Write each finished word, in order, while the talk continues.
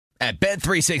At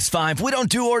Bet365, we don't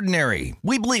do ordinary.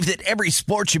 We believe that every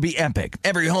sport should be epic.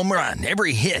 Every home run,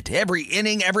 every hit, every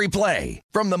inning, every play.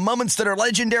 From the moments that are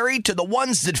legendary to the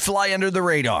ones that fly under the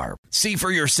radar. See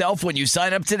for yourself when you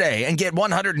sign up today and get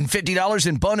 $150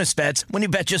 in bonus bets when you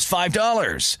bet just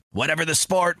 $5. Whatever the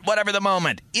sport, whatever the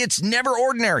moment, it's never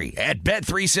ordinary at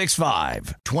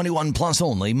Bet365. 21 plus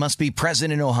only. Must be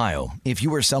present in Ohio. If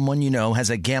you or someone you know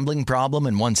has a gambling problem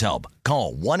and wants help,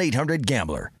 call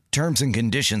 1-800-GAMBLER. Terms and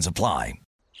conditions apply.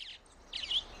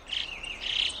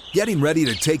 Getting ready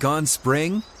to take on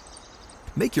spring?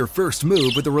 Make your first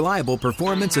move with the reliable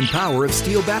performance and power of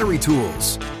Steel battery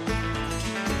tools.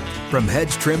 From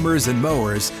hedge trimmers and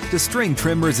mowers to string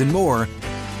trimmers and more,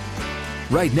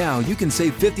 right now you can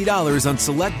save $50 on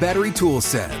select battery tool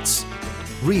sets.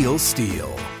 Real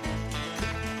Steel.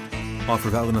 Offer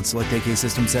valid on select AK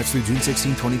system sets through June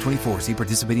 16, 2024. See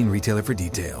participating retailer for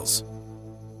details.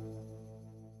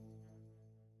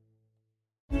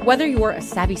 Whether you're a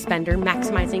savvy spender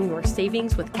maximizing your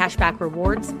savings with cashback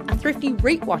rewards, a thrifty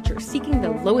rate watcher seeking the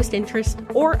lowest interest,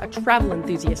 or a travel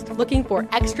enthusiast looking for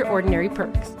extraordinary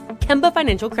perks, Kemba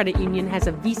Financial Credit Union has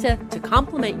a visa to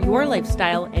complement your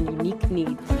lifestyle and unique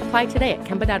needs. Apply today at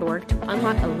Kemba.org to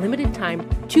unlock a limited time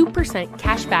 2%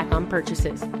 cash back on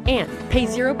purchases and pay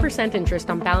 0% interest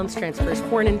on balance transfers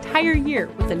for an entire year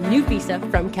with a new visa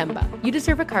from Kemba. You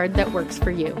deserve a card that works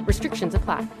for you. Restrictions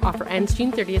apply. Offer ends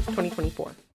June 30th,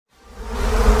 2024.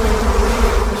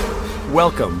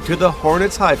 Welcome to the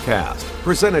Hornets Hivecast,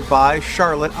 presented by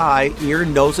Charlotte Eye, Ear,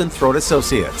 Nose, and Throat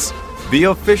Associates, the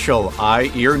official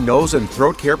eye, ear, nose, and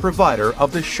throat care provider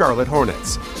of the Charlotte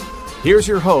Hornets. Here's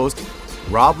your host,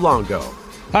 Rob Longo.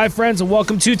 Hi, friends, and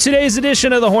welcome to today's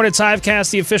edition of the Hornets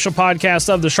Hivecast, the official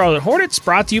podcast of the Charlotte Hornets,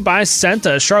 brought to you by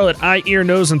Senta. Charlotte Eye, Ear,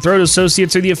 Nose, and Throat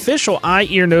Associates are the official eye,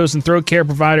 ear, nose, and throat care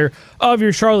provider of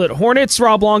your Charlotte Hornets.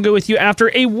 Rob Longo with you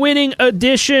after a winning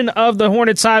edition of the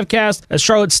Hornets Hivecast as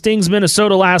Charlotte stings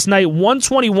Minnesota last night,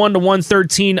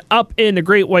 121-113 up in the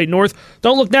Great White North.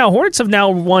 Don't look now, Hornets have now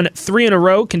won 3 in a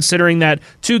row, considering that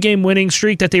 2-game winning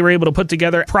streak that they were able to put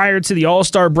together prior to the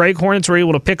All-Star break. Hornets were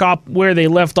able to pick up where they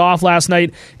left off last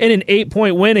night in an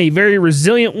 8-point win, a very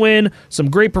resilient win.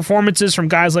 Some great performances from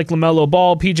guys like LaMelo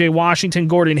Ball, P.J. Washington,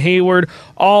 Gordon Hayward,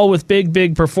 all with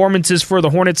big performances for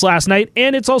the Hornets last night.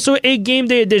 And it's also a game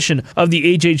day edition of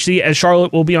the HHC, as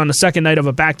Charlotte will be on the second night of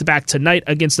a back-to-back tonight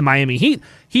against the Miami Heat.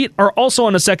 Heat are also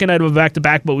on the second night of a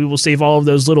back-to-back, but we will save all of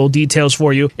those little details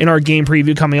for you in our game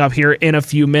preview coming up here in a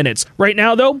few minutes. Right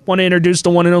now, though, want to introduce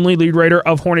the one and only lead writer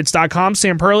of Hornets.com,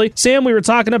 Sam Perley. Sam, we were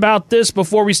talking about this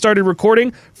before we started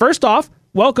recording. First off,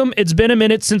 welcome. It's been a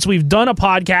minute since we've done a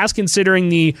podcast considering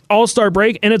the All-Star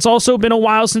break, and it's also been a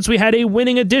while since we had a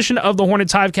winning edition of the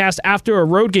Hornets Hivecast after a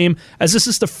road game, as this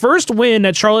is the first win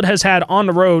that Charlotte has had on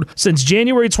the road since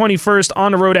January 21st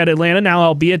on the road at Atlanta. Now,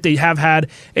 albeit they have had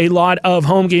a lot of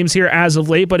home games here as of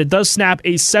late, but it does snap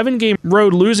a 7-game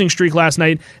road losing streak last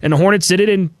night, and the Hornets did it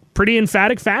in pretty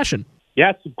emphatic fashion.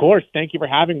 Yes, of course. Thank you for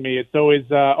having me. It's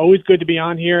always good to be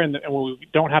on here, and we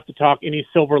don't have to talk any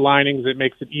silver linings. It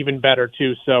makes it even better,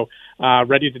 too. So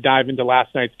ready to dive into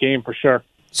last night's game for sure.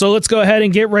 So let's go ahead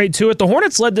and get right to it. The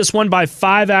Hornets led this one by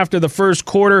 5 after the first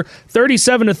quarter,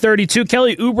 37-32.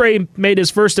 Kelly Oubre made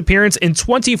his first appearance in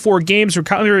 24 games,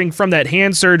 recovering from that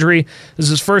hand surgery. This is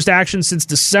his first action since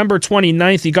December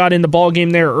 29th. He got in the ball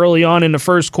game there early on in the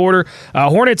first quarter.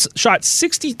 Hornets shot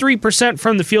 63%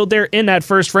 from the field there in that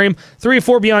first frame, 3 of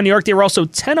 4 beyond the arc. They were also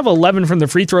 10 of 11 from the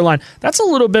free throw line. That's a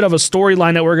little bit of a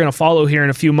storyline that we're going to follow here in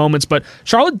a few moments, but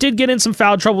Charlotte did get in some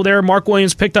foul trouble there. Mark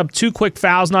Williams picked up 2 quick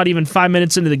fouls, not even 5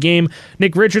 minutes into the game.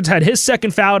 Nick Richards had his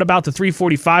second foul at about the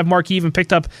 3:45 mark. He even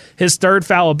picked up his third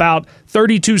foul about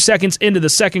 32 seconds into the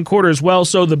second quarter as well.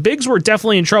 So the bigs were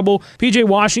definitely in trouble. P.J.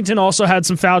 Washington also had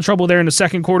some foul trouble there in the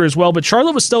second quarter as well, but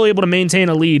Charlotte was still able to maintain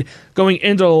a lead going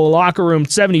into the locker room,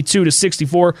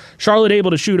 72-64. Charlotte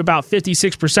able to shoot about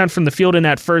 56% from the field in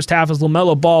that first half as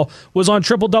LaMelo Ball was on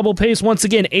triple-double pace once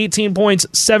again, 18 points,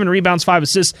 7 rebounds, 5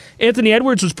 assists. Anthony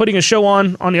Edwards was putting a show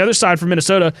on the other side for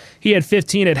Minnesota. He had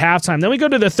 15 at halftime. Then we go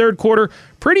to the third quarter.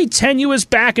 Pretty tenuous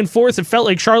back and forth. It felt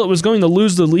like Charlotte was going to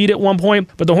lose the lead at one point,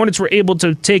 but the Hornets were able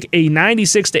to take a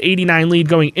 96-89 lead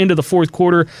going into the fourth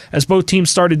quarter as both teams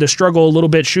started to struggle a little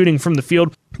bit shooting from the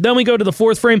field. Then we go to the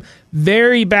fourth frame.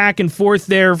 Very back and forth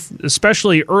there,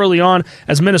 especially early on,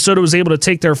 as Minnesota was able to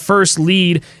take their first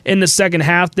lead in the second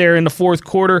half there in the fourth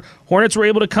quarter. Hornets were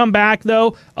able to come back,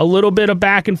 though. A little bit of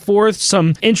back and forth.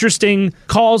 Some interesting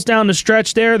calls down the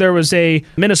stretch there. There was a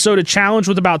Minnesota challenge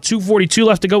with about 2:42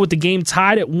 left to go with the game tied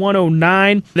tied at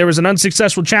 109. There was an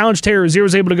unsuccessful challenge. Terry Rozier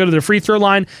was able to go to the free throw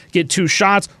line, get 2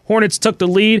 shots. Hornets took the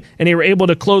lead, and they were able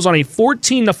to close on a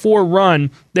 14-4 run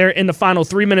there in the final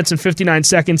 3 minutes and 59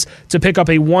 seconds to pick up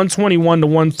a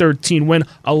 121-113 win.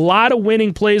 A lot of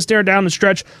winning plays there down the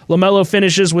stretch. LaMelo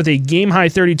finishes with a game-high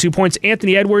 32 points.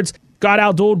 Anthony Edwards got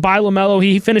outdueled by LaMelo.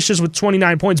 He finishes with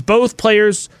 29 points. Both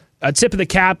players a tip of the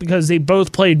cap because they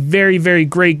both played very, very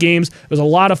great games. It was a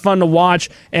lot of fun to watch.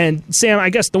 And Sam,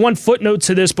 I guess the one footnote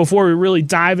to this before we really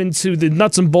dive into the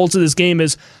nuts and bolts of this game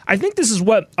is I think this is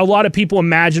what a lot of people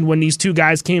imagined when these two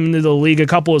guys came into the league a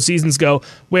couple of seasons ago,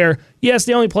 where, yes,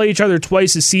 they only play each other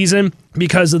twice a season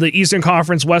because of the Eastern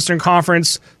Conference, Western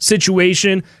Conference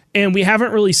situation. And we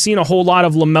haven't really seen a whole lot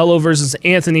of LaMelo versus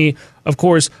Anthony, of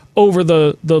course, over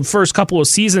the first couple of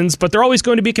seasons, but they're always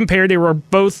going to be compared. They were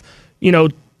both,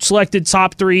 selected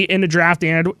top 3 in the draft.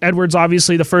 Edwards,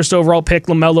 obviously, the first overall pick.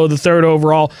 LaMelo, the third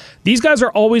overall. These guys are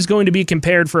always going to be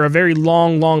compared for a very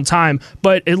long, long time.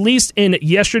 But at least in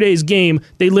yesterday's game,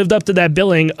 they lived up to that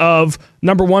billing of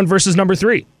number 1 versus number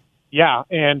 3. Yeah,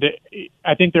 and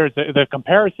I think there's the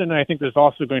comparison, and I think there's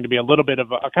also going to be a little bit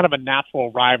of a kind of a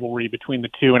natural rivalry between the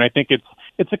two, and I think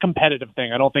it's a competitive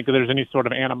thing. I don't think there's any sort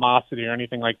of animosity or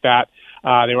anything like that.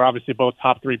 They were obviously both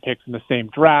top 3 picks in the same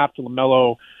draft.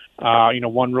 LaMelo,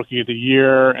 won Rookie of the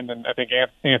Year, and then I think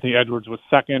Anthony Edwards was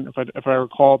second, if I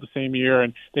recall, the same year,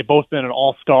 and they've both been an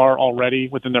all-star already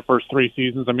within their first 3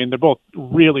 seasons. I mean, they're both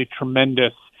really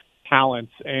tremendous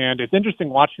talents, and it's interesting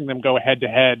watching them go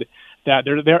head-to-head that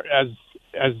they're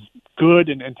as good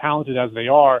and talented as they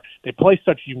are. They play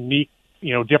such unique,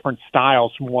 different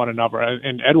styles from one another,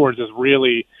 and Edwards is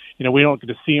really, we don't get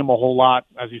to see him a whole lot,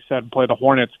 as you said, play the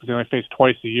Hornets because they only face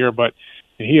twice a year, but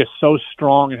he is so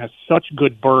strong and has such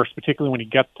good burst, particularly when he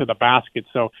gets to the basket.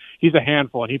 So he's a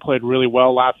handful, and he played really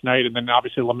well last night, and then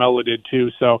obviously LaMelo did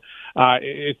too. So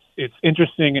it's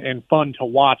interesting and fun to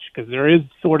watch because there is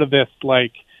sort of this, I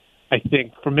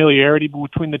think, familiarity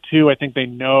between the two. I think they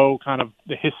know kind of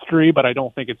the history, but I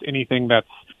don't think it's anything that's,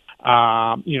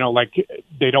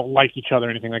 they don't like each other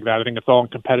or anything like that. I think it's all in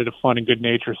competitive fun and good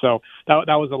nature. So that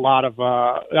was a lot of,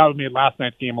 that made last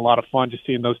night's game a lot of fun, just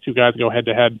seeing those two guys go head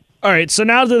to head. All right, so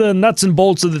now to the nuts and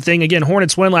bolts of the thing. Again,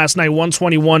 Hornets win last night,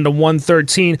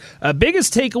 121-113.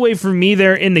 Biggest takeaway for me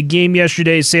there in the game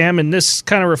yesterday, Sam, and this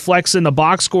kind of reflects in the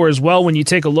box score as well when you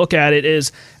take a look at it,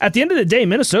 is at the end of the day,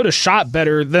 Minnesota shot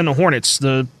better than the Hornets.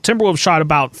 The Timberwolves shot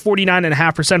about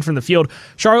 49.5% from the field.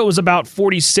 Charlotte was about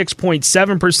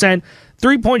 46.7%.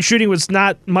 Three-point shooting was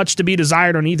not much to be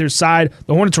desired on either side.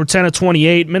 The Hornets were 10 of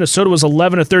 28. Minnesota was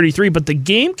 11 of 33. But the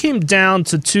game came down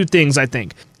to 2 things, I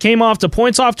think. Came off to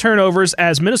points off turnovers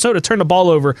as Minnesota turned the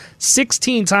ball over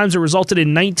 16 times. It resulted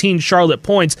in 19 Charlotte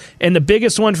points. And the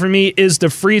biggest one for me is the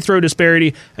free throw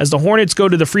disparity. As the Hornets go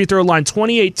to the free throw line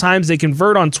 28 times, they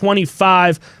convert on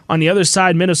 25. On the other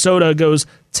side, Minnesota goes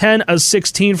 10 of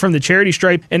 16 from the charity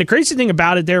stripe. And the crazy thing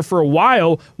about it there for a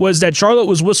while was that Charlotte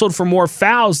was whistled for more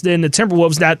fouls than the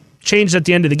Timberwolves. That changed at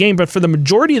the end of the game. But for the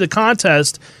majority of the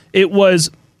contest, it was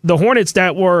the Hornets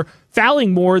that were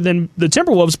fouling more than the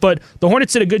Timberwolves. But the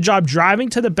Hornets did a good job driving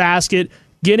to the basket,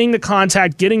 getting the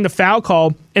contact, getting the foul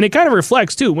call. And it kind of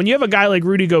reflects, too. When you have a guy like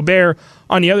Rudy Gobert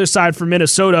on the other side for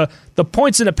Minnesota, the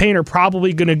points in the paint are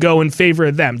probably going to go in favor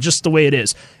of them, just the way it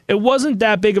is. It wasn't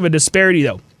that big of a disparity,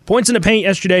 though. Points in the paint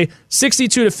yesterday,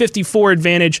 62-54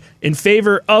 advantage in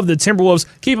favor of the Timberwolves.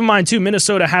 Keep in mind, too,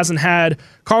 Minnesota hasn't had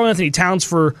Karl-Anthony Towns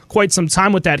for quite some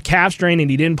time with that calf strain, and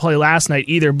he didn't play last night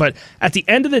either. But at the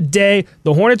end of the day,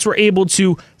 the Hornets were able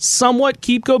to somewhat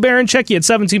keep Gobert in check. He had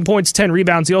 17 points, 10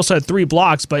 rebounds. He also had 3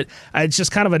 blocks, but it's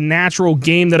just kind of a natural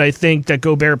game that I think that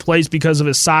Gobert plays because of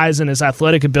his size and his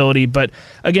athletic ability. But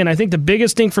again, I think the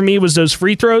biggest thing for me was those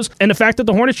free throws and the fact that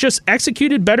the Hornets just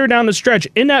executed better down the stretch.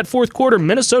 In that fourth quarter,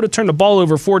 Minnesota turned the ball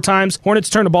over 4 times. Hornets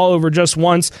turned the ball over just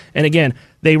once. And again,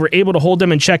 they were able to hold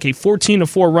them in check, a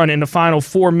 14-4 run in the final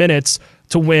 4 minutes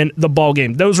to win the ball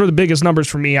game. Those were the biggest numbers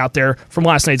for me out there from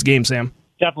last night's game, Sam.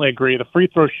 Definitely agree. The free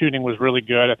throw shooting was really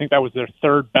good. I think that was their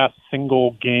 3rd best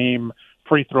single game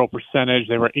free throw percentage.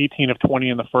 They were 18 of 20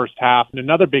 in the first half. And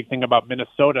another big thing about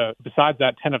Minnesota, besides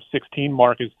that 10 of 16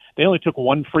 mark, is they only took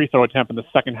 1 free throw attempt in the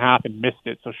second half and missed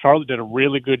it. So Charlotte did a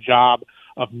really good job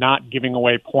of not giving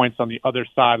away points on the other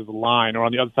side of the line or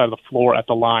on the other side of the floor at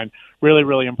the line. Really,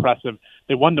 really impressive.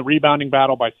 They won the rebounding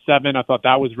battle by 7. I thought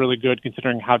that was really good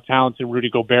considering how talented Rudy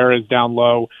Gobert is down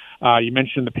low. You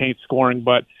mentioned the paint scoring,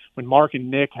 but when Mark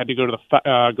and Nick had to go to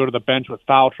the bench with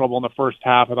foul trouble in the first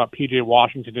half, I thought P.J.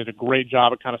 Washington did a great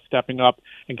job of kind of stepping up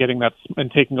and getting that and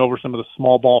taking over some of the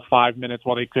small ball 5 minutes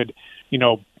while they could,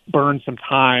 burn some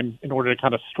time in order to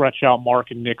kind of stretch out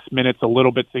Mark and Nick's minutes a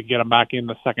little bit to get them back in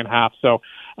the second half. So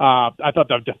I thought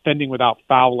that defending without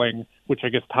fouling, which I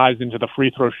guess ties into the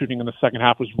free throw shooting in the second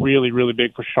half, was really, really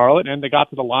big for Charlotte. And they got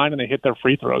to the line and they hit their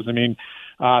free throws. I mean,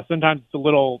 sometimes it's a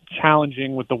little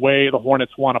challenging with the way the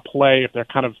Hornets want to play if they're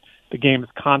kind of the game is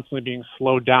constantly being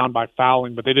slowed down by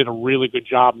fouling, but they did a really good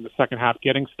job in the second half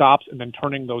getting stops and then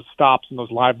turning those stops and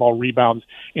those live ball rebounds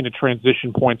into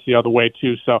transition points the other way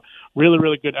too. So really,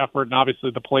 really good effort. And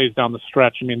obviously the plays down the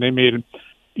stretch, I mean, they made,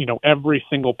 every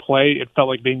single play it felt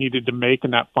like they needed to make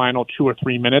in that final 2 or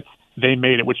 3 minutes. They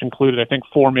made it, which included, I think,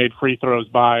 4 made free throws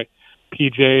by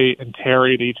PJ and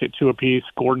Terry. They each hit 2 apiece.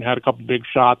 Gordon had a couple big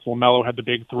shots. LaMelo had the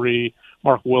big 3.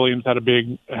 Mark Williams had a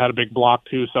big block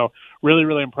too. So really,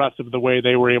 really impressive the way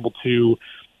they were able to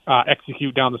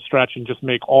execute down the stretch and just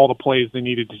make all the plays they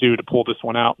needed to do to pull this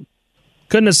one out.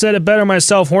 Couldn't have said it better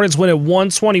myself. Hornets win at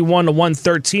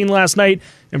 121-113 last night,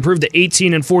 improved to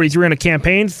 18-43 in a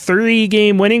campaign.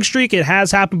 3-game winning streak. It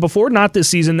has happened before, not this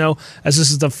season though, as this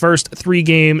is the first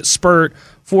 3-game spurt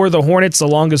for the Hornets, the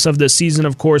longest of the season,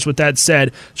 of course. With that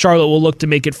said, Charlotte will look to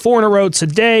make it 4 in a row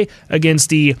today against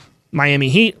the Miami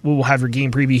Heat. We will have your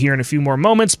game preview here in a few more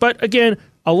moments. But again,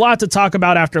 a lot to talk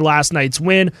about after last night's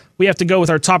win. We have to go with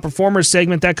our top performers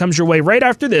segment. That comes your way right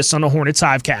after this on the Hornets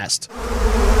Hivecast.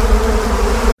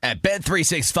 At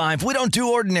Bet365, we don't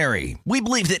do ordinary. We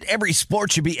believe that every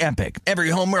sport should be epic. Every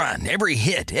home run, every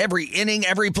hit, every inning,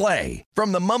 every play.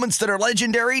 From the moments that are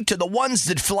legendary to the ones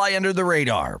that fly under the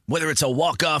radar. Whether it's a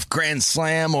walk-off grand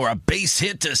slam or a base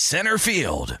hit to center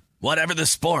field. Whatever the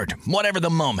sport, whatever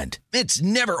the moment, it's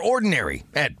never ordinary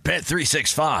at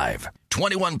Bet365.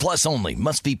 21 plus only.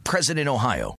 Must be present in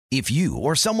Ohio. If you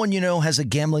or someone you know has a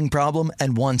gambling problem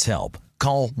and wants help,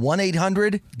 call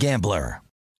 1-800-GAMBLER.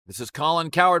 This is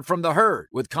Colin Cowherd from The Herd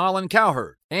with Colin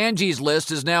Cowherd. Angie's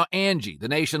List is now Angie, the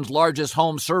nation's largest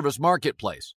home service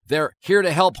marketplace. They're here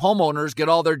to help homeowners get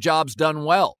all their jobs done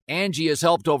well. Angie has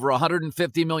helped over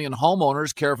 150 million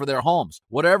homeowners care for their homes.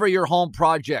 Whatever your home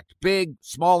project, big,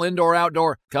 small, indoor,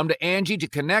 outdoor, come to Angie to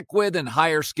connect with and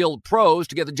hire skilled pros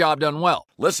to get the job done well.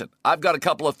 Listen, I've got a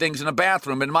couple of things in a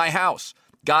bathroom in my house.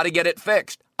 Got to get it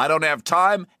fixed. I don't have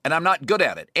time, and I'm not good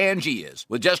at it. Angie is.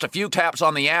 With just a few taps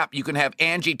on the app, you can have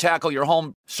Angie tackle your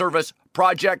home service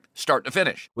project start to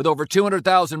finish. With over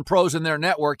 200,000 pros in their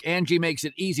network, Angie makes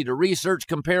it easy to research,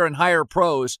 compare, and hire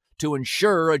pros to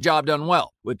ensure a job done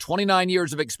well. With 29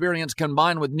 years of experience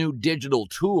combined with new digital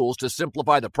tools to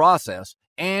simplify the process,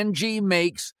 Angie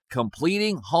makes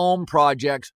completing home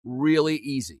projects really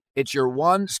easy. It's your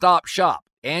one-stop shop.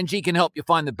 Angie can help you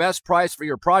find the best price for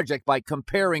your project by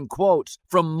comparing quotes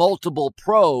from multiple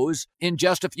pros in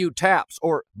just a few taps,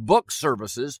 or book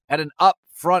services at an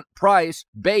upfront price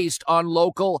based on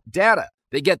local data.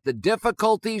 They get the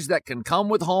difficulties that can come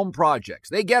with home projects.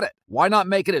 They get it. Why not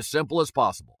make it as simple as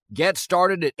possible? Get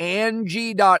started at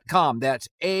Angie.com. That's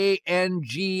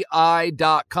ANGI.com,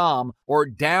 or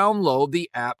download the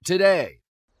app today.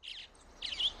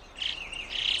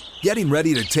 Getting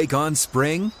ready to take on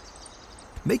spring?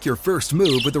 Make your first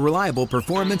move with the reliable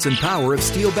performance and power of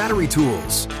Steel battery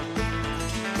tools.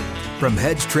 From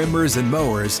hedge trimmers and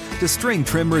mowers to string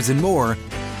trimmers and more,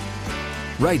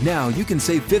 right now you can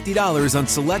save $50 on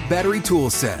select battery tool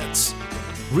sets.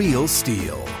 Real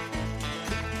Steel.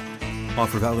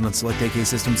 Offer valid on select AK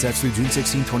system sets through June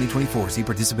 16, 2024. See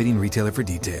participating retailer for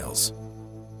details.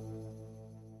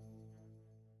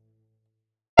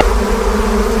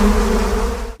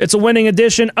 It's a winning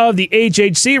edition of the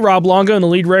HHC. Rob Longo and the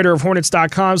lead writer of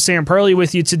Hornets.com, Sam Perley,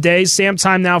 with you today. Sam,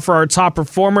 time now for our top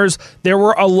performers. There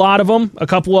were a lot of them, a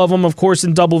couple of them, of course,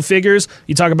 in double figures.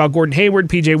 You talk about Gordon Hayward,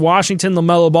 PJ Washington,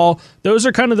 LaMelo Ball. Those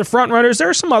are kind of the front runners. There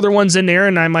are some other ones in there,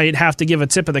 and I might have to give a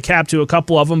tip of the cap to a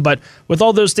couple of them. But with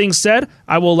all those things said,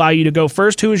 I will allow you to go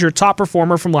first. Who is your top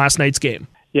performer from last night's game?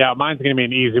 Yeah, mine's going to be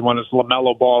an easy one. It's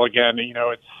LaMelo Ball again.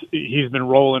 He's been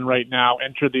rolling right now,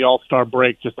 entered the All-Star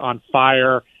break just on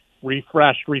fire,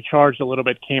 refreshed, recharged a little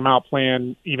bit, came out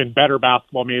playing even better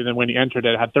basketball maybe than when he entered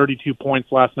it. Had 32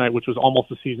 points last night, which was almost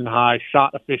a season high,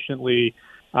 shot efficiently,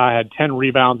 had 10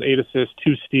 rebounds, 8 assists,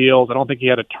 2 steals. I don't think he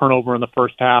had a turnover in the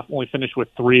first half, only finished with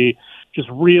 3. Just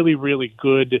really, really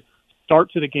good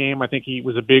start to the game. I think he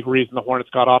was a big reason the Hornets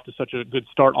got off to such a good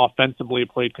start offensively,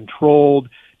 played controlled,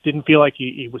 didn't feel like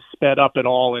he was sped up at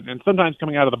all. And sometimes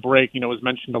coming out of the break, it was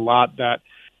mentioned a lot that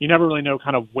you never really know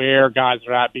kind of where guys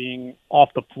are at being off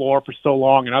the floor for so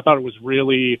long. And I thought it was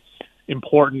really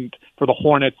important for the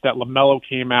Hornets that LaMelo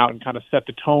came out and kind of set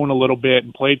the tone a little bit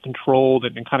and played controlled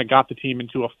and kind of got the team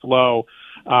into a flow.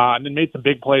 And then made some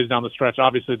big plays down the stretch.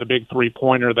 Obviously, the big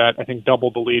three-pointer that I think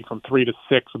doubled the lead from 3 to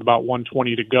 6 with about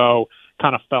 1:20 to go.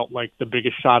 kind of felt like the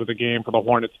biggest shot of the game for the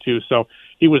Hornets too. So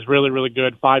he was really, really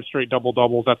good. 5 straight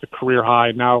double-doubles. That's a career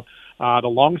high. Now the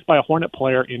longest by a Hornet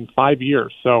player in 5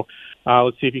 years. So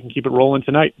let's see if he can keep it rolling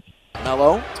tonight.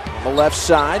 LaMelo on the left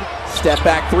side. Step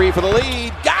back three for the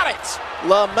lead. Got it!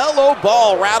 LaMelo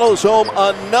Ball rattles home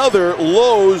another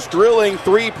Lowe's drilling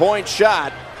three-point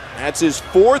shot. That's his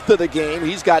 4th of the game.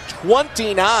 He's got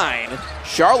 29.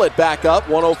 Charlotte back up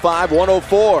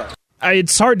 105-104.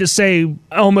 It's hard to say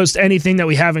almost anything that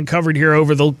we haven't covered here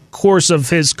over the course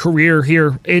of his career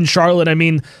here in Charlotte. I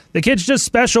mean, the kid's just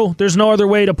special. There's no other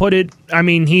way to put it. I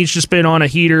mean, he's just been on a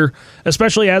heater,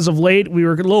 especially as of late. We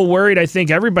were a little worried, I think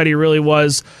everybody really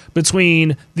was,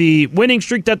 between the winning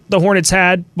streak that the Hornets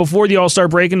had before the All-Star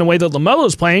break and the way that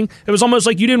LaMelo's playing. It was almost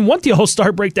like you didn't want the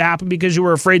All-Star break to happen because you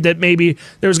were afraid that maybe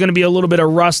there was going to be a little bit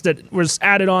of rust that was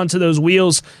added on to those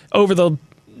wheels over the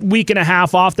week and a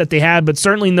half off that they had, but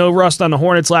certainly no rust on the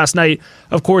Hornets last night,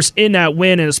 of course, in that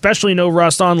win, and especially no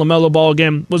rust on LaMelo Ball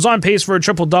again. Was on pace for a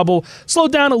triple-double,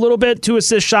 slowed down a little bit, 2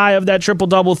 assists shy of that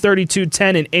triple-double, 32,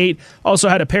 10, and 8. Also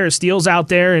had a pair of steals out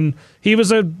there, and he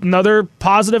was another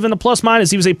positive in the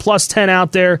plus-minus. He was a plus 10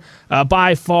 out there.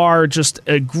 By far, just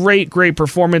a great, great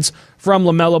performance from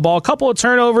LaMelo Ball. A couple of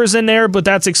turnovers in there, but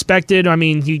that's expected. I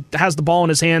mean, he has the ball in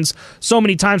his hands so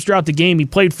many times throughout the game. He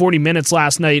played 40 minutes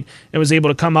last night and was able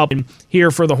to come up and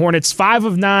here for the Hornets. 5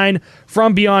 of 9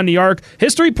 from beyond the arc.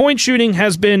 His three-point shooting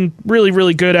has been really,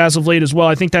 really good as of late as well.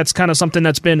 I think that's kind of something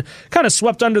that's been kind of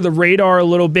swept under the radar a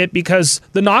little bit because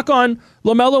the knock on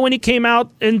LaMelo when he came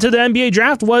out into the NBA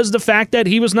draft was the fact that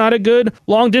he was not a good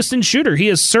long-distance shooter. He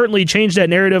has certainly changed that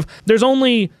narrative. There's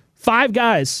only 5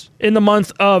 guys in the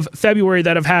month of February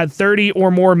that have had 30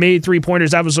 or more made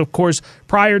three-pointers. That was, of course,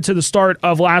 prior to the start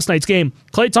of last night's game.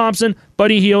 Klay Thompson,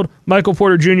 Buddy Hield, Michael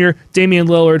Porter Jr., Damian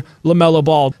Lillard, LaMelo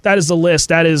Ball. That is the list.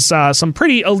 That is some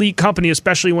pretty elite company,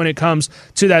 especially when it comes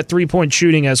to that three-point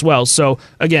shooting as well. So,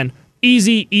 again,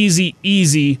 easy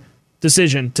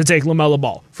decision to take LaMelo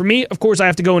Ball. For me, of course, I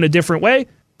have to go in a different way.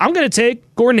 I'm going to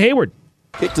take Gordon Hayward.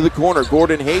 Kick to the corner,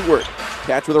 Gordon Hayward.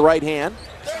 Catch with the right hand.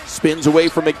 Spins away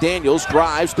from McDaniels,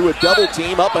 drives through a double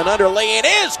team, up and under, lay-in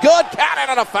is good, counted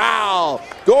on a foul.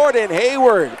 Gordon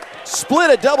Hayward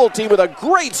split a double team with a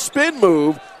great spin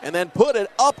move and then put it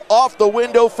up off the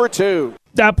window for 2.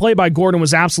 That play by Gordon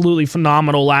was absolutely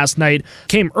phenomenal last night.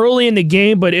 Came early in the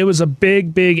game, but it was a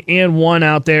big and one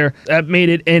out there that made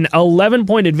it an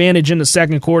 11-point advantage in the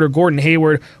second quarter. Gordon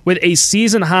Hayward with a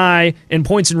season high in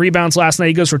points and rebounds last night.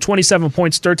 He goes for 27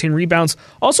 points, 13 rebounds.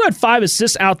 Also had 5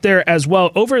 assists out there as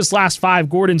well. Over his last 5,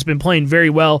 Gordon's been playing very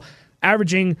well,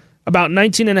 averaging about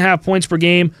 19.5 points per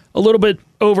game, a little bit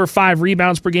over 5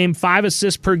 rebounds per game, 5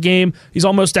 assists per game. He's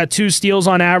almost at 2 steals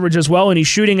on average as well, and he's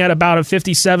shooting at about a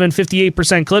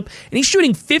 58% clip, and he's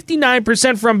shooting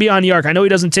 59% from beyond the arc. I know he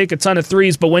doesn't take a ton of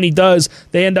threes, but when he does,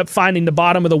 they end up finding the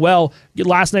bottom of the well.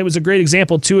 Last night was a great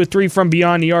example, 2 of 3 from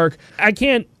beyond the arc. I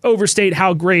can't overstate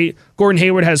how great Gordon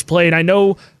Hayward has played. I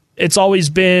know it's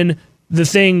always been the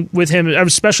thing with him,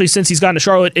 especially since he's gotten to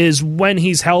Charlotte, is when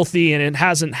he's healthy, and it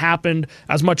hasn't happened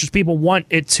as much as people want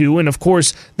it to. And, of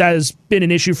course, that has been an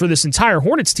issue for this entire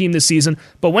Hornets team this season.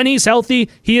 But when he's healthy,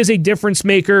 he is a difference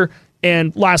maker,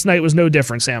 and last night was no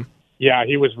different, Sam. Yeah,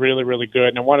 he was really, really good.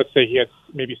 And I want to say he had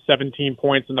maybe 17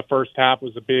 points in the first half,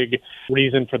 was a big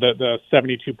reason for the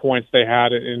 72 points they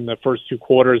had in the first 2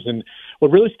 quarters. And what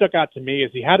really stuck out to me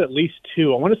is he had at least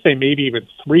 2, I want to say maybe even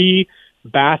 3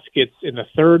 baskets in the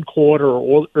third quarter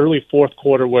or early fourth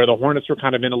quarter where the Hornets were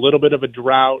kind of in a little bit of a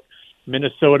drought.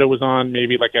 Minnesota was on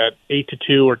maybe like a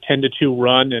 8-2 or 10-2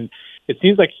 run, and it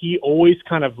seems like he always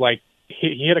kind of like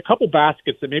he had a couple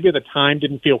baskets that maybe at the time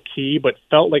didn't feel key, but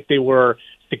felt like they were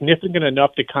significant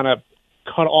enough to kind of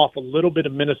cut off a little bit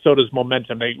of Minnesota's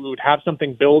momentum. They would have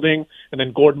something building, and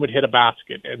then Gordon would hit a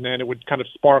basket, and then it would kind of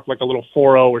spark like a little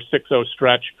 4-0 or 6-0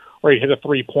 stretch, or he'd hit a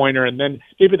three-pointer, and then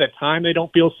maybe at that time they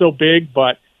don't feel so big,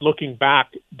 but looking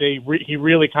back, he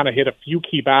really kind of hit a few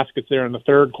key baskets there in the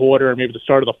third quarter and maybe the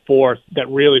start of the fourth that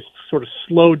really sort of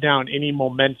slowed down any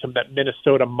momentum that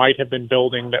Minnesota might have been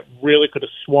building that really could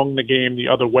have swung the game the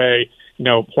other way. You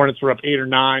know, Hornets were up 8 or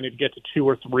 9, it'd get to 2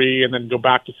 or 3, and then go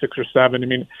back to 6 or 7. I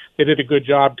mean, they did a good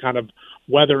job kind of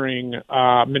weathering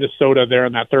Minnesota there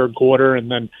in that third quarter,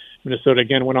 and then Minnesota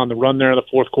again went on the run there in the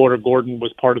fourth quarter. Gordon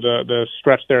was part of the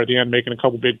stretch there at the end, making a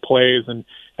couple big plays, and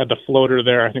had the floater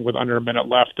there, I think with under a minute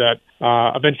left, that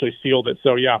eventually sealed it.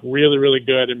 So, yeah, really, really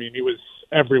good. I mean, he was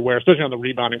everywhere, especially on the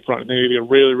rebounding front. They did a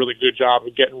really, really good job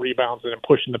of getting rebounds and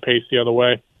pushing the pace the other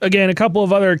way. Again, a couple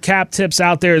of other cap tips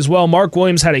out there as well. Mark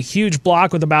Williams had a huge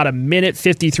block with about a minute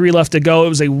 53 left to go. It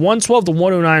was a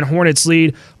 112-109 Hornets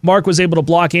lead. Mark was able to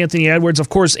block Anthony Edwards. Of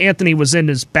course, Anthony was in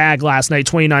his bag last night,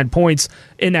 29 points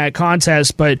in that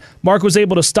contest, but Mark was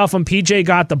able to stuff him. PJ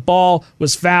got the ball,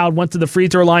 was fouled, went to the free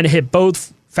throw line to hit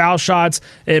both foul shots.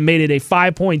 It made it a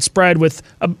 5-point spread with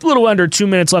a little under 2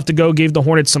 minutes left to go, gave the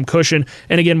Hornets some cushion.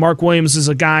 And again, Mark Williams is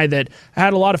a guy that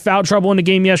had a lot of foul trouble in the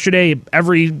game yesterday.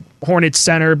 Every Hornets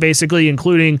center, basically,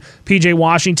 including P.J.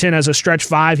 Washington as a stretch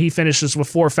 5. He finishes with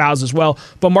 4 fouls as well.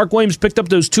 But Mark Williams picked up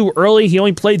those 2 early. He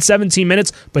only played 17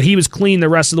 minutes, but he was clean the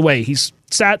rest of the way. He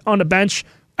sat on the bench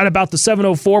at about the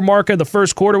 7:04 mark of the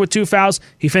first quarter with 2 fouls.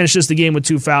 He finishes the game with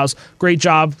 2 fouls. Great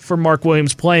job for Mark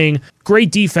Williams playing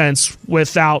great defense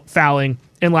without fouling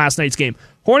in last night's game.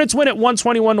 Hornets win at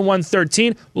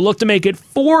 121-113. We'll look to make it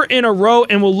 4 in a row,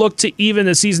 and we'll look to even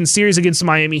the season series against the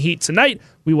Miami Heat tonight.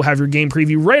 We will have your game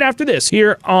preview right after this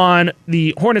here on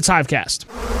the Hornets Hivecast.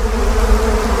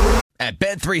 At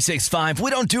Bet365, we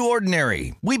don't do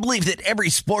ordinary. We believe that every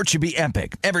sport should be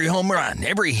epic. Every home run,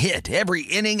 every hit, every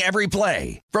inning, every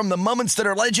play. From the moments that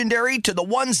are legendary to the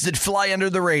ones that fly under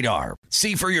the radar.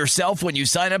 See for yourself when you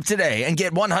sign up today and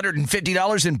get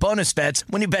 $150 in bonus bets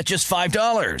when you bet just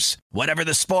 $5. Whatever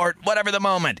the sport, whatever the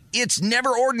moment, it's never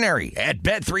ordinary at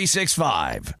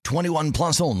Bet365. 21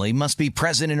 plus only. Must be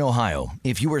present in Ohio.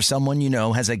 If you or someone you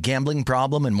know has a gambling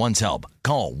problem and wants help,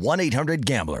 call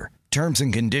 1-800-GAMBLER. Terms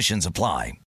and conditions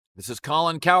apply. This is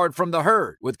Colin Cowherd from The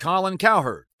Herd with Colin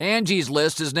Cowherd. Angie's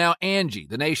List is now Angie,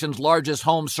 the nation's largest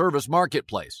home service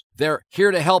marketplace. They're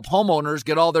here to help homeowners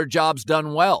get all their jobs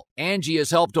done well. Angie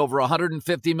has helped over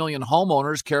 150 million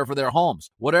homeowners care for their homes.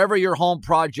 Whatever your home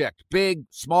project, big,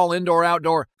 small, indoor,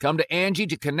 outdoor, come to Angie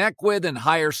to connect with and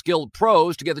hire skilled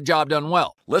pros to get the job done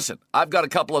well. Listen, I've got a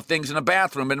couple of things in a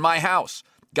bathroom in my house.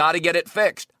 Got to get it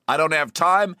fixed. I don't have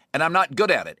time, and I'm not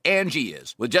good at it. Angie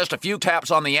is. With just a few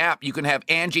taps on the app, you can have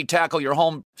Angie tackle your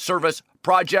home service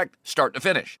project start to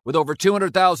finish. With over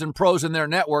 200,000 pros in their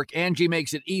network, Angie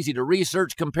makes it easy to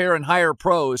research, compare, and hire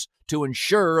pros to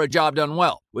ensure a job done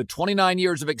well. With 29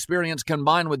 years of experience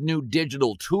combined with new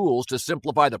digital tools to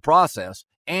simplify the process,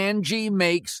 Angie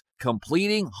makes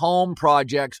completing home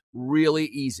projects really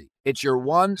easy. It's your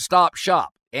one-stop shop.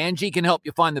 Angie can help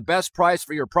you find the best price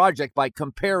for your project by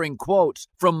comparing quotes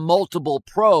from multiple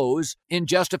pros in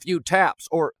just a few taps,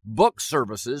 or book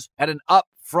services at an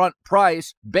upfront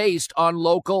price based on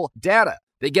local data.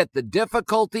 They get the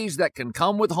difficulties that can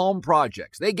come with home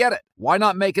projects. They get it. Why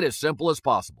not make it as simple as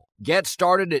possible? Get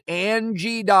started at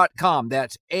Angie.com.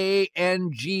 That's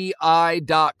ANGI.com,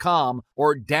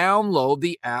 or download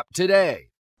the app today.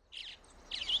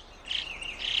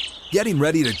 Getting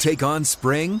ready to take on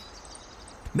spring?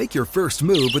 Make your first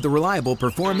move with the reliable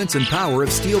performance and power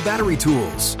of Steel battery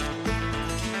tools.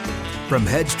 From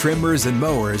hedge trimmers and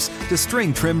mowers to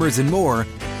string trimmers and more,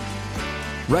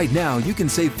 right now you can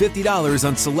save $50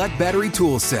 on select battery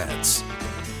tool sets.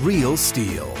 Real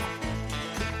Steel.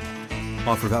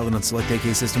 Offer valid on select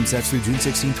AK system sets through June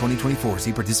 16, 2024.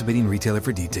 See participating retailer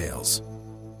for details.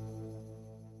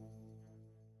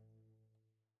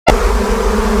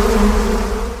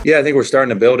 Yeah, I think we're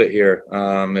starting to build it here.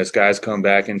 As guys come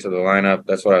back into the lineup,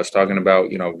 that's what I was talking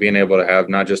about, being able to have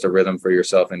not just a rhythm for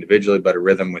yourself individually, but a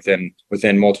rhythm within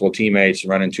multiple teammates,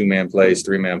 running 2-man plays,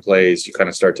 3-man plays. You kind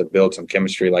of start to build some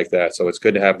chemistry like that. So it's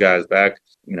good to have guys back.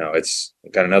 It's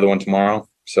got another one tomorrow.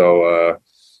 So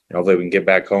hopefully we can get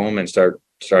back home and start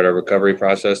our recovery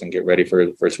process and get ready for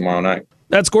tomorrow night.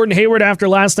 That's Gordon Hayward after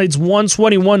last night's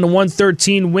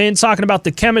 121-113 win, talking about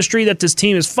the chemistry that this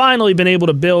team has finally been able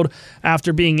to build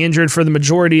after being injured for the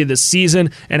majority of the season,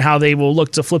 and how they will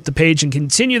look to flip the page and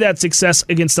continue that success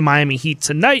against the Miami Heat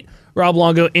tonight. Rob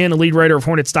Longo and the lead writer of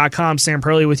Hornets.com, Sam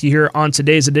Perley, with you here on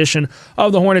today's edition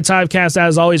of the Hornets Hivecast,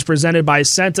 as always presented by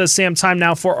Senta. Sam, time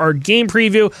now for our game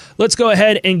preview. Let's go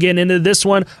ahead and get into this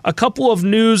one. A couple of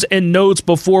news and notes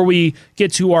before we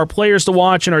get to our players to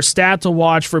watch and our stat to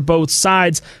watch for both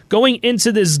sides. Going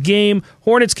into this game,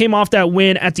 Hornets came off that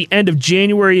win at the end of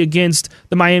January against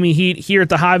the Miami Heat here at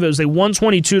the Hive. It was a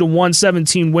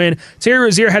 122-117 win. Terry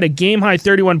Rozier had a game-high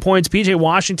 31 points. P.J.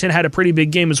 Washington had a pretty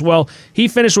big game as well. He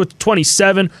finished with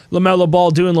 27. LaMelo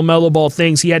Ball doing LaMelo Ball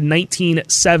things. He had 19,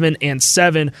 7, and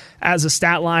 7 as a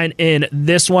stat line in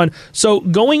this one. So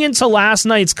going into last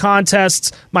night's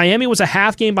contests, Miami was a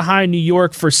half game behind New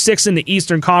York for 6th in the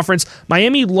Eastern Conference.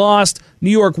 Miami lost,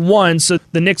 New York won, so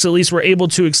the Knicks at least were able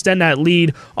to extend that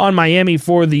lead on Miami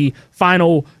for the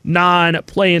final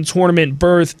non-play-in tournament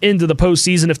berth into the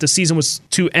postseason if the season was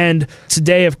to end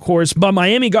today, of course. But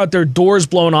Miami got their doors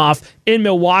blown off in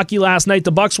Milwaukee last night.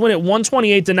 The Bucks win at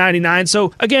 128-99.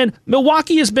 So again,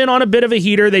 Milwaukee has been on a bit of a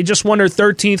heater. They just won their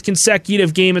 13th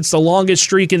consecutive game. It's the longest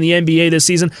streak in the NBA this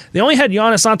season. They only had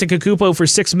Giannis Antetokounmpo for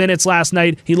 6 minutes last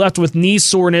night. He left with knee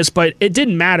soreness, but it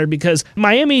didn't matter because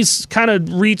Miami's kind of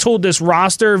retooled this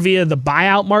roster via the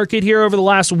buyout market here over the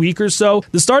last week or so.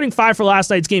 The starting five for last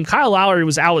night's game, Kyle Lowry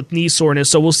was out with knee soreness,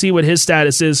 so we'll see what his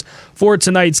status is for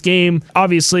tonight's game.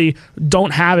 Obviously,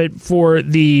 don't have it for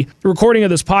the recording of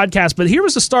this podcast, but here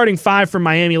was the starting five for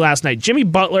Miami last night. Jimmy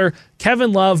Butler,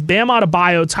 Kevin Love, Bam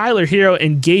Adebayo, Tyler Hero,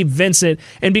 and Gabe Vincent.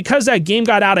 And because that game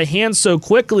got out of hand so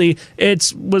quickly,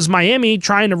 it was Miami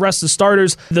trying to rest the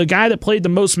starters. The guy that played the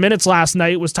most minutes last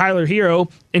night was Tyler Hero,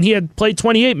 and he had played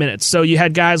 28 minutes. So you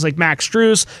had guys like Max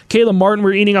Strus, Caleb Martin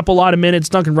were eating up a lot of minutes.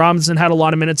 Duncan Robinson had a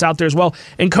lot of minutes out there as well.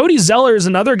 And Cody Zeller is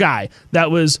another guy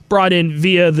that was brought in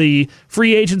via the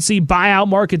free agency buyout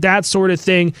market, that sort of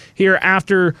thing here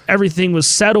after everything was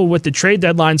settled with the trade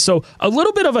deadline. So a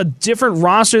little bit of a different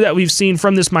roster that we've seen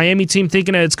from this Miami team,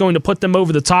 thinking that it's going to put them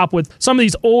over the top with some of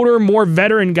these older, more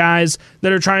veteran guys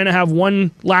that are trying to have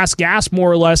one last gasp, more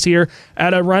or less, here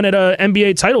at a run at a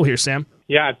NBA title here, Sam.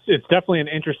 Yeah, it's definitely an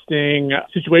interesting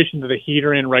situation that the Heat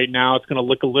are in right now. It's going to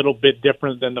look a little bit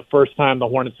different than the first time the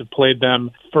Hornets have played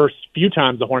them, first few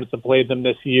times the Hornets have played them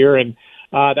this year, and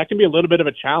that can be a little bit of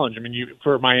a challenge. I mean,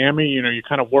 for Miami, you're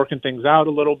kind of working things out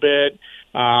a little bit,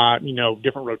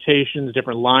 different rotations,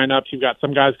 different lineups. You've got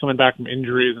some guys coming back from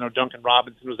injuries. I know Duncan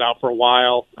Robinson was out for a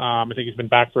while. I think he's been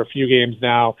back for a few games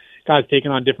now. Guys taking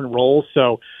on different roles.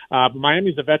 So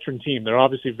Miami's a veteran team. They're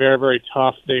obviously very, very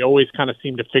tough. They always kind of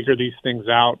seem to figure these things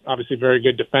out. Obviously very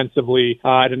good defensively.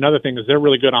 And another thing is they're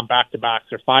really good on back-to-backs.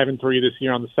 They're 5-3 this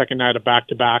year on the second night of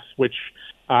back-to-backs, which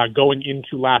going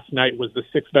into last night was the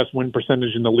sixth best win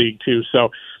percentage in the league too.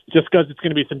 So just because it's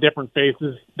going to be some different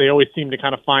faces, they always seem to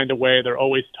kind of find a way. They're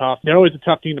always tough. They're always a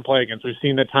tough team to play against. We've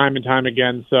seen that time and time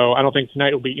again. So I don't think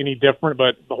tonight will be any different,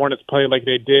 but the Hornets play like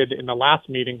they did in the last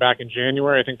meeting back in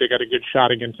January. I think they got a good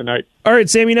shot again tonight. All right,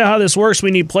 Sam, you know how this works.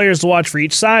 We need players to watch for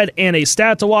each side and a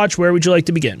stat to watch. Where would you like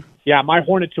to begin? Yeah, my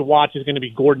Hornet to watch is going to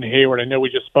be Gordon Hayward. I know we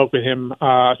just spoke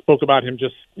about him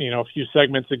just a few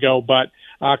segments ago, but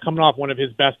coming off one of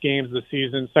his best games of the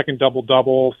season, second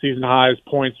double-double, season highs,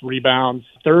 points, rebounds,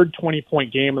 third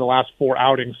 20-point game in the last 4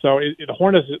 outings. So the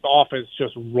Hornets' offense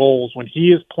just rolls when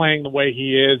he is playing the way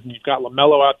he is, and you've got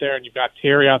LaMelo out there, and you've got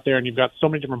Terry out there, and you've got so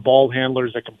many different ball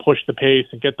handlers that can push the pace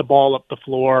and get the ball up the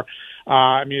floor.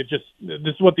 This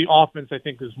is what the offense, I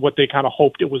think, is what they kind of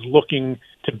hoped it was looking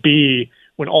to be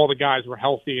when all the guys were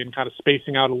healthy and kind of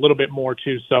spacing out a little bit more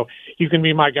too. So he's going to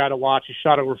be my guy to watch. He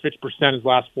shot over 50% his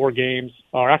last 4 games,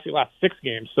 or actually last 6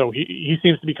 games. So he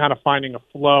seems to be kind of finding a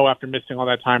flow after missing all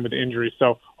that time with the injury.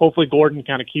 So hopefully Gordon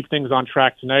kind of keep things on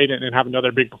track tonight and have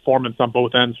another big performance on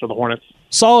both ends for the Hornets.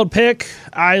 Solid pick.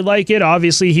 I like it.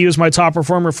 Obviously, he was my top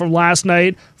performer from last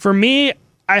night. For me,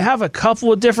 I have a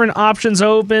couple of different options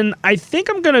open. I think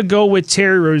I'm going to go with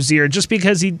Terry Rozier just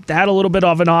because he had a little bit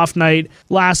of an off night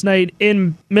last night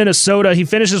in Minnesota. He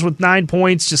finishes with 9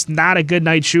 points, just not a good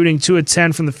night shooting, 2 of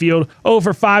 10 from the field, 0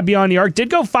 for 5 beyond the arc. Did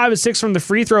go 5 of 6 from the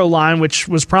free throw line, which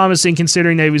was promising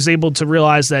considering that he was able to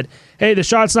realize that, hey, the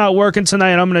shot's not working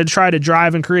tonight. I'm going to try to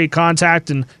drive and create contact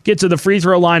and get to the free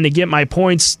throw line to get my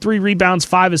points. 3 rebounds,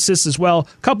 5 assists as well.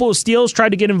 Couple of steals, tried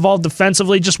to get involved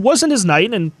defensively. Just wasn't his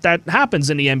night, and that happens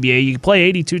in the NBA. You play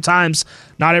 82 times.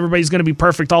 Not everybody's going to be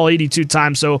perfect all 82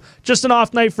 times. So just an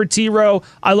off night for T-Row.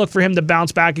 I look for him to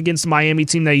bounce back against the Miami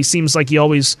team that he seems like he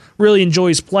always really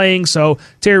enjoys playing. So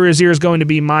Terry Rozier is going to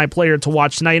be my player to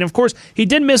watch tonight. And of course, he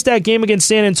did miss that game against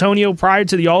San Antonio prior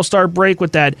to the All-Star break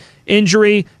with that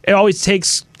injury. It always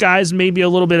takes guys maybe a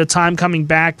little bit of time coming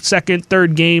back, second,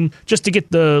 third game, just to get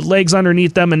the legs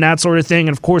underneath them and that sort of thing.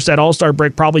 And of course, that All-Star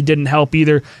break probably didn't help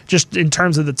either, just in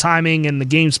terms of the timing and the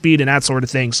game speed and that sort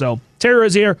of thing. So Terry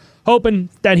Rozier, hoping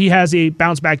that he has a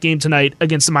bounce-back game tonight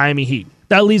against the Miami Heat.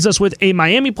 That leaves us with a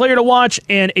Miami player to watch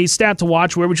and a stat to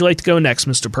watch. Where would you like to go next,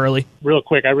 Mr. Purley? Real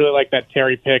quick, I really like that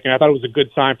Terry pick, and I thought it was a good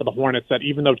sign for the Hornets that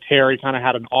even though Terry kind of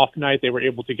had an off night, they were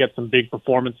able to get some big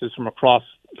performances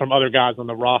from other guys on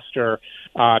the roster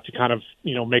to kind of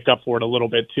make up for it a little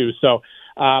bit too. So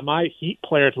My Heat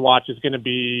player to watch is going to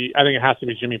be, I think it has to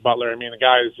be Jimmy Butler. I mean, the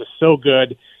guy is just so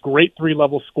good. Great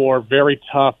three-level scorer, very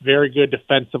tough, very good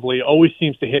defensively, always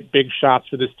seems to hit big shots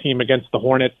for this team against the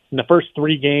Hornets. In the first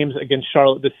 3 games against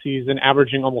Charlotte this season,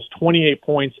 averaging almost 28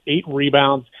 points, 8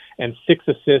 rebounds, and 6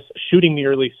 assists, shooting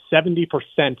nearly 70%.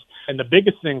 And the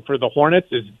biggest thing for the Hornets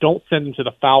is don't send him to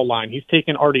the foul line. He's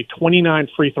taken already 29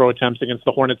 free throw attempts against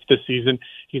the Hornets this season.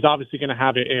 He's obviously going to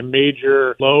have a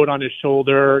major load on his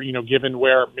shoulder, given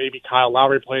where maybe Kyle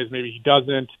Lowry plays, maybe he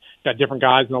doesn't. Got different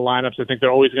guys in the lineups. I think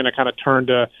they're always going to kind of turn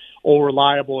to old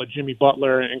reliable Jimmy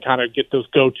Butler and kind of get those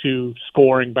go-to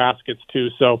scoring baskets too.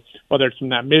 So whether it's from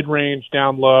that mid-range,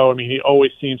 down low, I mean, he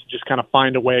always seems to just kind of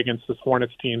find a way against this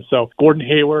Hornets team. So Gordon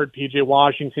Hayward, PJ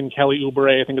Washington, Kelly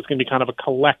Oubre, I think it's going to be kind of a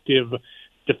collective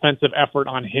defensive effort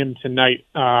on him tonight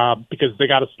because they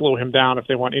got to slow him down if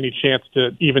they want any chance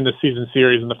to even the season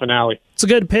series in the finale. It's a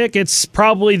good pick. It's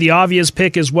probably the obvious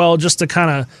pick as well, just to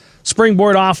kind of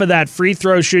springboard off of that free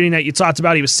throw shooting that you talked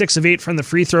about. He was 6 of 8 from the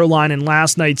free throw line in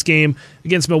last night's game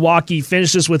against Milwaukee.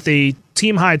 Finishes with a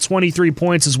team-high 23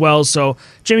 points as well, so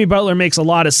Jimmy Butler makes a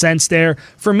lot of sense there.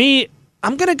 For me,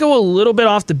 I'm going to go a little bit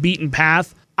off the beaten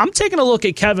path. I'm taking a look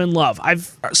at Kevin Love.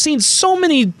 I've seen so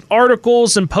many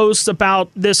articles and posts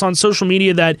about this on social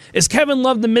media that is Kevin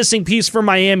Love the missing piece for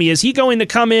Miami? Is he going to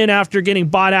come in after getting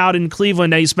bought out in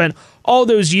Cleveland that he spent all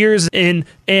those years in,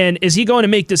 and is he going to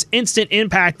make this instant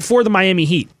impact for the Miami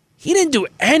Heat? He didn't do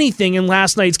anything in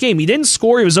last night's game. He didn't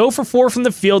score. He was 0 for 4 from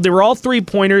the field. They were all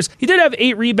 3-pointers. He did have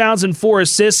 8 rebounds and 4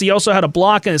 assists. He also had a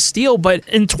block and a steal, but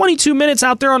in 22 minutes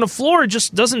out there on the floor, it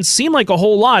just doesn't seem like a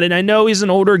whole lot. And I know he's an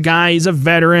older guy. He's a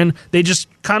veteran. They just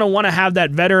kind of want to have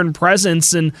that veteran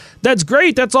presence, and that's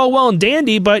great. That's all well and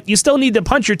dandy, but you still need to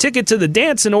punch your ticket to the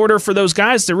dance in order for those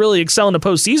guys to really excel in the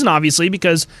postseason, obviously,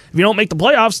 because if you don't make the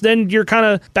playoffs, then you're kind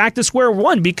of back to square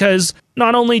one, because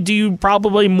not only do you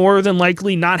probably more than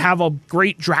likely not have a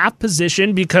great draft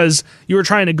position because you were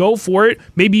trying to go for it,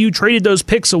 maybe you traded those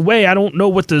picks away. I don't know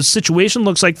what the situation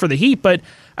looks like for the Heat, but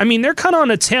I mean, they're kind of on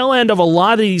the tail end of a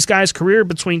lot of these guys' career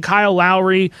between Kyle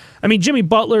Lowry. I mean, Jimmy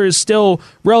Butler is still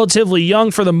relatively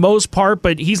young for the most part,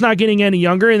 but he's not getting any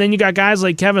younger. And then you got guys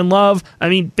like Kevin Love. I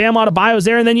mean, Bam Adebayo's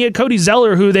there. And then you had Cody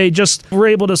Zeller, who they just were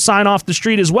able to sign off the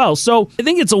street as well. So I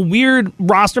think it's a weird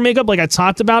roster makeup like I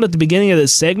talked about at the beginning of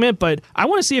this segment, but I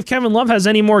want to see if Kevin Love has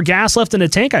any more gas left in the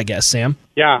tank, I guess, Sam.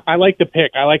 Yeah, I like the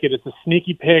pick. I like it. It's a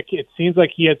sneaky pick. It seems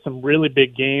like he had some really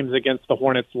big games against the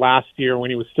Hornets last year when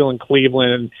he was still in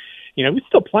Cleveland. And, he was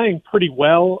still playing pretty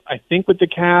well, I think, with the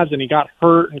Cavs, and he got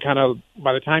hurt, and kind of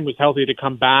by the time he was healthy to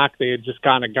come back, they had just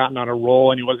kind of gotten on a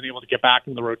roll, and he wasn't able to get back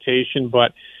in the rotation.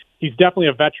 But he's definitely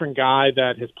a veteran guy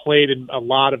that has played in a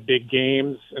lot of big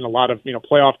games and a lot of,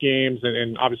 playoff games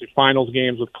and obviously finals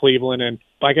games with Cleveland. And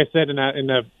like I said in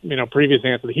the previous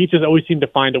answer, the Heat just always seem to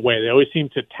find a way. They always seem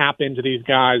to tap into these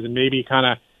guys and maybe kind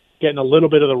of getting a little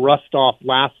bit of the rust off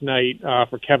last night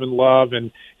for Kevin Love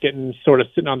and getting sort of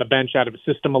sitting on the bench out of his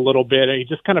system a little bit. And he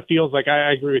just kind of feels like,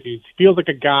 I agree with you, he feels like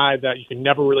a guy that you can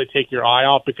never really take your eye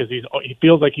off because he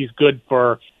feels like he's good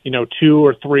for, 2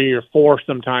 or 3 or 4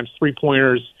 sometimes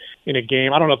 3-pointers in a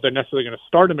game. I don't know if they're necessarily going to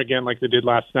start him again like they did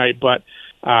last night, but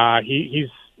I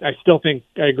still think,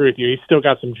 I agree with you, he's still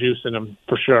got some juice in him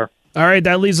for sure. All right,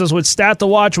 that leaves us with stat to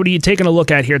watch. What are you taking a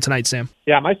look at here tonight, Sam?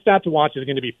 Yeah, my stat to watch is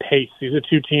going to be pace. These are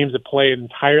two teams that play at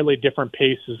entirely different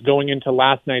paces. Going into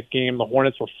last night's game, the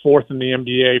Hornets were 4th in the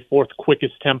NBA, 4th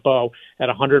quickest tempo at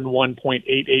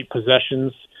 101.88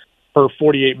 possessions per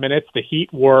 48 minutes. The Heat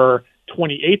were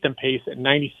 28th in pace at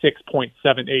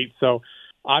 96.78. So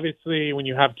obviously, when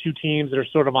you have two teams that are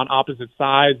sort of on opposite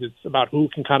sides, it's about who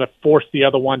can kind of force the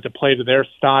other one to play to their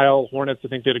style. Hornets, I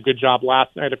think, did a good job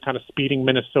last night of kind of speeding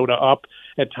Minnesota up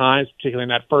at times, particularly in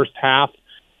that first half.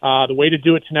 The way to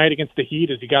do it tonight against the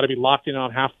Heat is you got to be locked in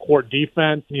on half-court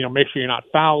defense. Make sure you're not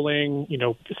fouling,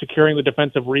 securing the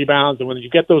defensive rebounds. And when you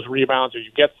get those rebounds or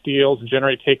you get steals and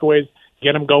generate takeaways,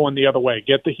 get them going the other way.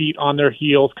 Get the Heat on their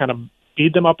heels, kind of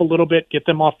speed them up a little bit, get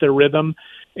them off their rhythm,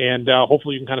 and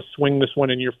hopefully you can kind of swing this one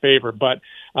in your favor. But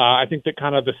I think that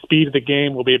kind of the speed of the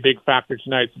game will be a big factor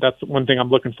tonight. So that's one thing I'm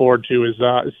looking forward to is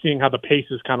seeing how the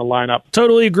paces kind of line up.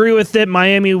 Totally agree with it.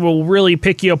 Miami will really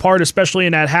pick you apart, especially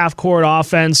in that half-court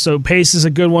offense. So pace is a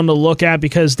good one to look at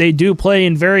because they do play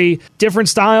in very different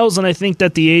styles, and I think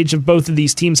that the age of both of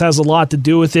these teams has a lot to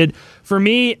do with it. For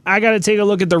me, I got to take a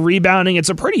look at the rebounding. It's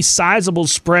a pretty sizable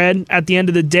spread at the end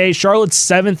of the day. Charlotte's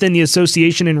 7th in the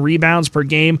association in rebounds per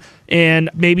game And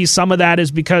maybe some of that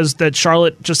is because that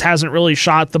Charlotte just hasn't really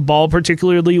shot the ball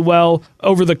particularly well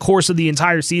over the course of the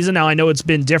entire season. Now, I know it's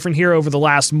been different here over the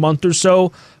last month or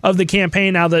so of the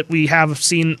campaign, now that we have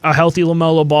seen a healthy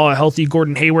LaMelo Ball, a healthy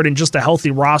Gordon Hayward, and just a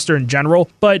healthy roster in general.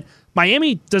 But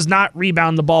Miami does not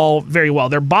rebound the ball very well.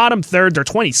 They're bottom third. They're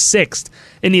 26th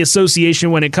in the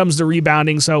association when it comes to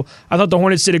rebounding. So I thought the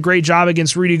Hornets did a great job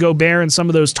against Rudy Gobert and some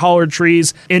of those taller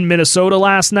trees in Minnesota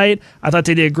last night. I thought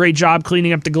they did a great job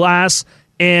cleaning up the glass.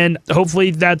 And hopefully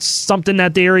that's something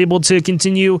that they are able to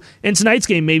continue in tonight's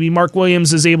game. Maybe Mark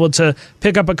Williams is able to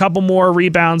pick up a couple more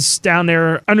rebounds down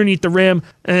there underneath the rim.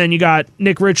 And then you got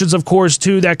Nick Richards, of course,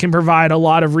 too, that can provide a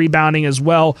lot of rebounding as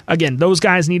well. Again, those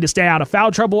guys need to stay out of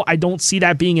foul trouble. I don't see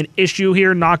that being an issue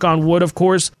here, knock on wood, of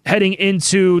course. Heading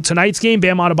into tonight's game,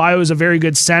 Bam Adebayo is a very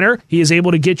good center. He is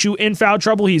able to get you in foul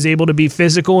trouble. He's able to be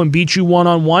physical and beat you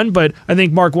one-on-one. But I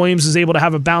think Mark Williams is able to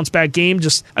have a bounce-back game.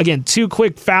 Just, again, 2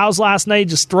 quick fouls last night.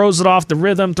 Just throws it off the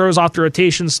rhythm, throws off the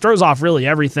rotations, throws off really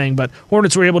everything. But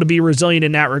Hornets were able to be resilient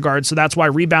in that regard. So that's why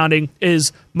rebounding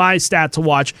is my stat to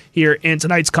watch here in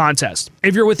tonight's contest.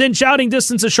 If you're within shouting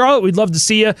distance of Charlotte, we'd love to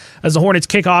see you as the Hornets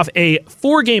kick off a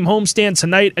 4-game homestand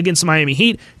tonight against the Miami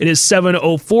Heat. It is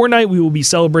 7:04 night. We will be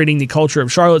celebrating the culture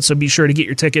of Charlotte, so be sure to get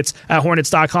your tickets at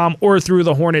Hornets.com or through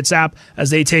the Hornets app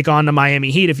as they take on the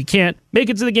Miami Heat. If you can't make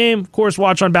it to the game, of course,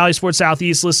 watch on Bally Sports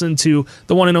Southeast. Listen to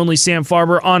the one and only Sam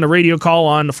Farber on the radio call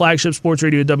on the flagship sports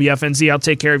radio WFNZ. I'll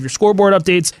take care of your scoreboard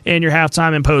updates and your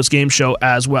halftime and post-game show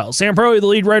as well. Sam Perley, the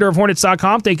lead writer of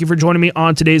Hornets.com, thank you for joining me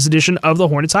on today's edition of the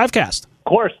Hornets Hivecast. Of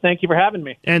course. Thank you for having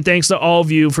me. And thanks to all of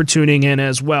you for tuning in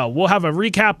as well. We'll have a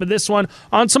recap of this one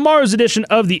on tomorrow's edition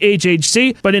of the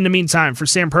HHC. But in the meantime, for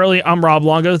Sam Perley, I'm Rob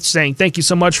Longo saying thank you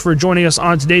so much for joining us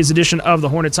on today's edition of the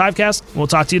Hornets Hivecast. We'll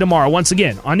talk to you tomorrow once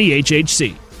again on the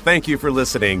HHC. Thank you for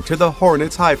listening to the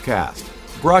Hornets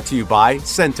Hivecast, brought to you by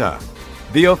Senta,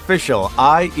 the official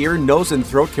eye, ear, nose, and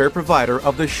throat care provider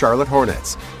of the Charlotte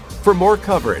Hornets. For more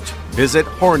coverage, visit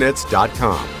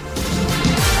Hornets.com.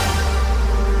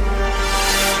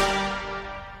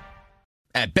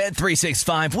 At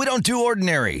Bet365, we don't do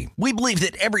ordinary. We believe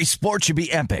that every sport should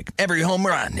be epic. Every home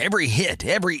run, every hit,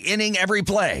 every inning, every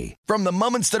play. From the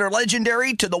moments that are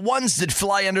legendary to the ones that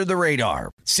fly under the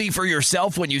radar. See for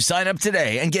yourself when you sign up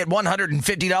today and get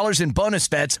 $150 in bonus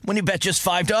bets when you bet just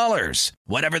 $5.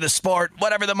 Whatever the sport,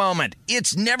 whatever the moment,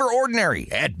 it's never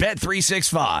ordinary at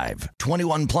Bet365.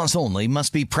 21 plus only.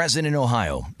 Must be present in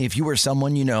Ohio. If you or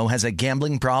someone you know has a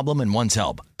gambling problem and wants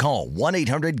help, call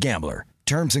 1-800-GAMBLER.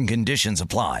 Terms and conditions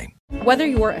apply. Whether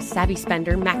you're a savvy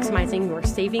spender maximizing your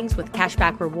savings with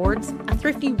cashback rewards, a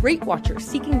thrifty rate watcher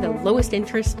seeking the lowest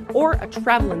interest, or a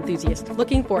travel enthusiast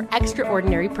looking for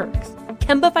extraordinary perks,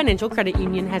 Kemba Financial Credit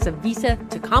Union has a visa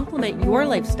to complement your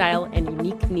lifestyle and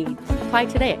unique needs. Apply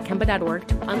today at Kemba.org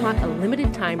to unlock a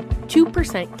limited time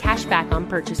 2% cash back on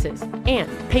purchases and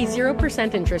pay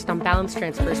 0% interest on balance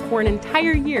transfers for an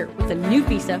entire year with a new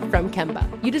visa from Kemba.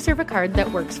 You deserve a card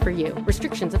that works for you.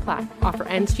 Restrictions apply. Offer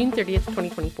ends June 30th,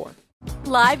 2024.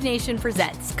 Live Nation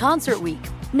presents Concert Week.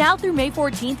 Now through May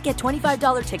 14th, get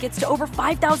 $25 tickets to over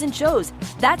 5,000 shows.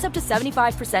 That's up to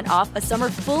 75% off a summer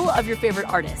full of your favorite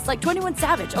artists like 21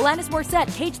 Savage, Alanis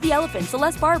Morissette, Cage the Elephant,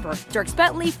 Celeste Barber, Dierks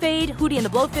Bentley, Fade, Hootie and the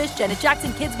Blowfish, Janet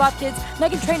Jackson, Kids Bop Kids,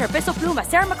 Meghan Trainor, Peso Pluma,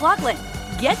 Sarah McLachlan.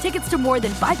 Get tickets to more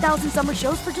than 5,000 summer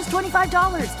shows for just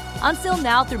 $25. Until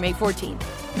now through May 14th.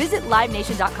 Visit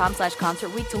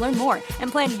LiveNation.com/Concert Week to learn more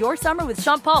and plan your summer with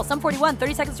Sean Paul, Sum 41,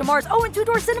 30 Seconds to Mars, and Two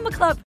Door Cinema Club.